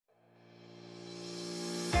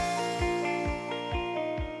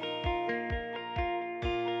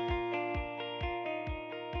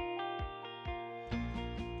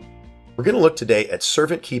We're going to look today at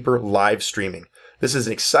Servant Keeper live streaming. This is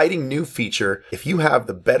an exciting new feature. If you have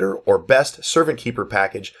the better or best Servant Keeper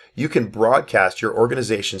package, you can broadcast your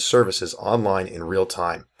organization's services online in real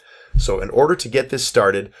time. So in order to get this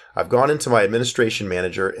started, I've gone into my administration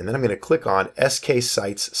manager and then I'm going to click on SK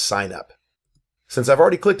Sites Sign Up. Since I've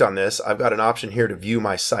already clicked on this, I've got an option here to view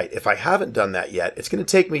my site. If I haven't done that yet, it's going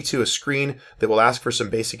to take me to a screen that will ask for some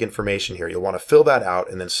basic information here. You'll want to fill that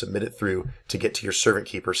out and then submit it through to get to your Servant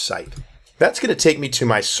Keeper site. That's going to take me to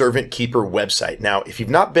my Servant Keeper website. Now, if you've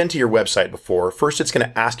not been to your website before, first it's going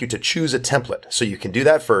to ask you to choose a template. So you can do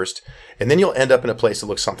that first, and then you'll end up in a place that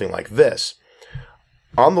looks something like this.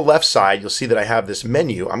 On the left side, you'll see that I have this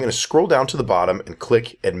menu. I'm going to scroll down to the bottom and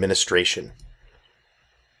click Administration.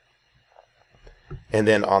 And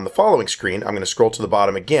then on the following screen, I'm going to scroll to the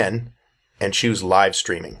bottom again and choose Live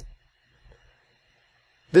Streaming.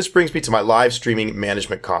 This brings me to my Live Streaming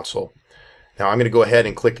Management Console. Now I'm going to go ahead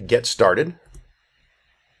and click Get Started.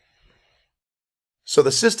 So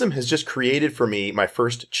the system has just created for me my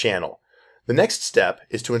first channel. The next step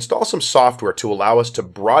is to install some software to allow us to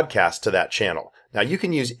broadcast to that channel. Now you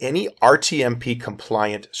can use any RTMP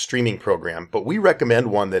compliant streaming program, but we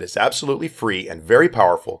recommend one that is absolutely free and very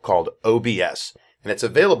powerful called OBS. And it's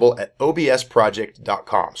available at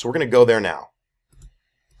obsproject.com. So we're going to go there now.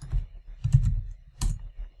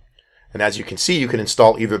 And as you can see, you can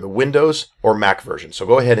install either the Windows or Mac version. So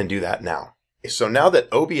go ahead and do that now. So now that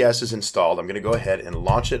OBS is installed, I'm going to go ahead and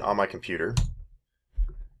launch it on my computer.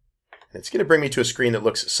 And it's going to bring me to a screen that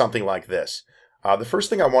looks something like this. The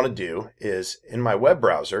first thing I want to do is in my web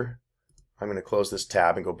browser, I'm going to close this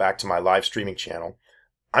tab and go back to my live streaming channel.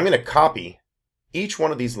 I'm going to copy each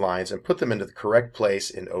one of these lines and put them into the correct place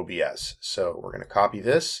in OBS. So we're going to copy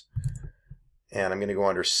this, and I'm going to go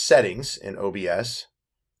under Settings in OBS,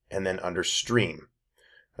 and then under Stream.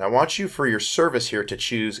 And I want you for your service here to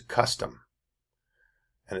choose Custom.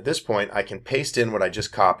 And at this point, I can paste in what I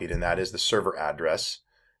just copied, and that is the server address.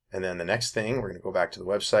 And then the next thing, we're going to go back to the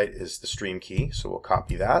website, is the stream key. So we'll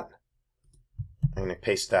copy that. I'm going to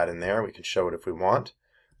paste that in there. We can show it if we want.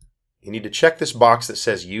 You need to check this box that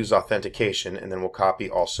says Use Authentication, and then we'll copy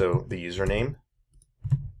also the username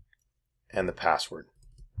and the password.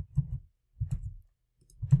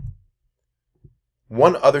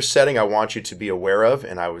 One other setting I want you to be aware of,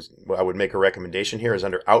 and I would make a recommendation here, is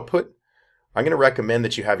under Output. I'm going to recommend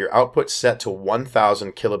that you have your output set to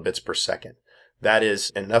 1000 kilobits per second. That is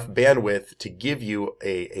enough bandwidth to give you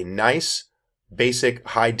a nice, basic,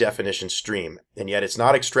 high-definition stream, and yet it's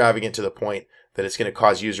not extravagant to the point that it's going to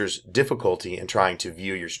cause users difficulty in trying to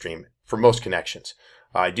view your stream for most connections.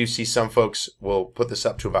 I do see some folks will put this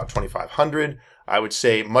up to about 2500. I would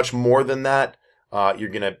say much more than that. You're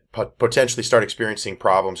going to potentially start experiencing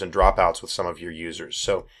problems and dropouts with some of your users.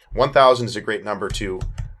 So 1000 is a great number to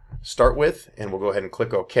start with, and we'll go ahead and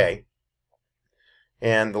click OK.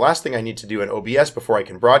 And the last thing I need to do in OBS before I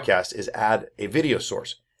can broadcast is add a video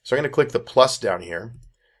source. So I'm going to click the plus down here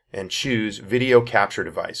and choose Video Capture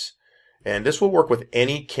Device. And this will work with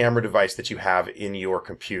any camera device that you have in your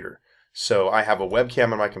computer. So I have a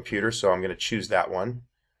webcam on my computer, so I'm going to choose that one.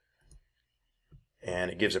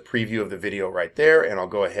 And it gives a preview of the video right there, and I'll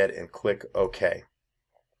go ahead and click OK.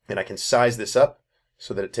 And I can size this up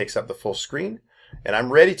so that it takes up the full screen. And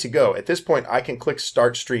I'm ready to go. At this point, I can click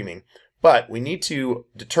Start Streaming, but we need to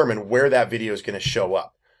determine where that video is going to show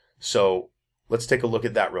up. So let's take a look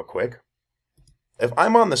at that real quick. If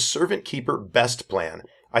I'm on the Servant Keeper Best plan,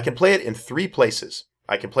 I can play it in 3 places.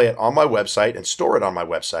 I can play it on my website and store it on my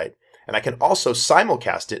website, and I can also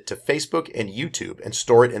simulcast it to Facebook and YouTube and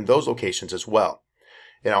store it in those locations as well.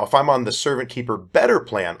 Now, if I'm on the Servant Keeper Better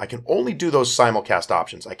plan, I can only do those simulcast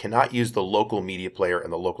options. I cannot use the local media player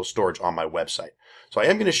and the local storage on my website. So I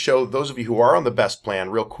am going to show those of you who are on the Best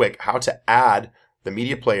plan real quick how to add the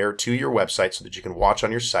media player to your website so that you can watch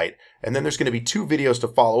on your site. And then there's going to be 2 videos to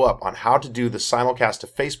follow up on how to do the simulcast to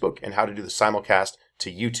Facebook and how to do the simulcast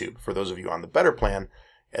to YouTube for those of you on the Better plan,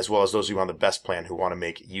 as well as those of you on the Best plan who want to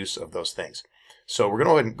make use of those things. So we're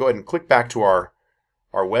going to go ahead and click back to our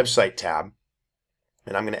website tab,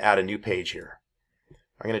 and I'm going to add a new page here.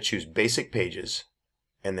 I'm going to choose Basic Pages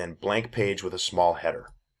and then Blank Page with a small header.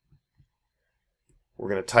 We're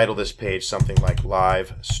going to title this page something like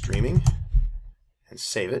Live Streaming and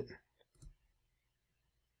save it.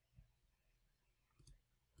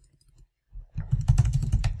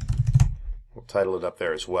 We'll title it up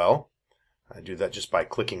there as well. I do that just by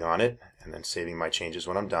clicking on it and then saving my changes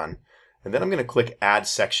when I'm done. And then I'm going to click Add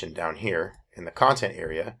Section down here in the content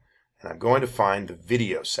area, and I'm going to find the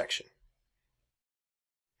video section.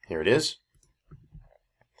 Here it is.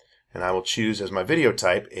 And I will choose as my video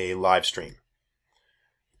type a live stream.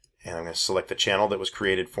 And I'm going to select the channel that was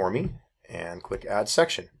created for me and click Add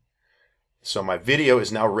Section. So my video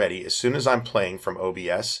is now ready. As soon as I'm playing from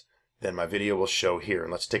OBS, then my video will show here.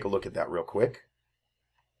 And let's take a look at that real quick.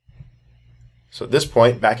 So at this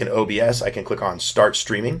point, back in OBS, I can click on Start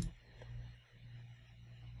Streaming.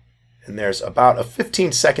 And there's about a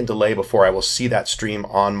 15-second delay before I will see that stream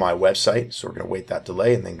on my website. So we're going to wait that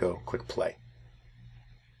delay and then go click play.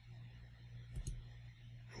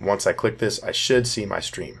 Once I click this, I should see my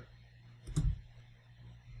stream.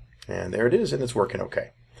 And there it is, and it's working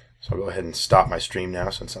okay. So I'll go ahead and stop my stream now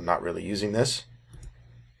since I'm not really using this.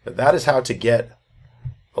 But that is how to get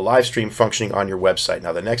a live stream functioning on your website.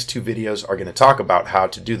 Now the next two videos are going to talk about how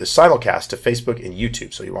to do the simulcast to Facebook and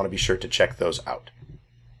YouTube, so you want to be sure to check those out.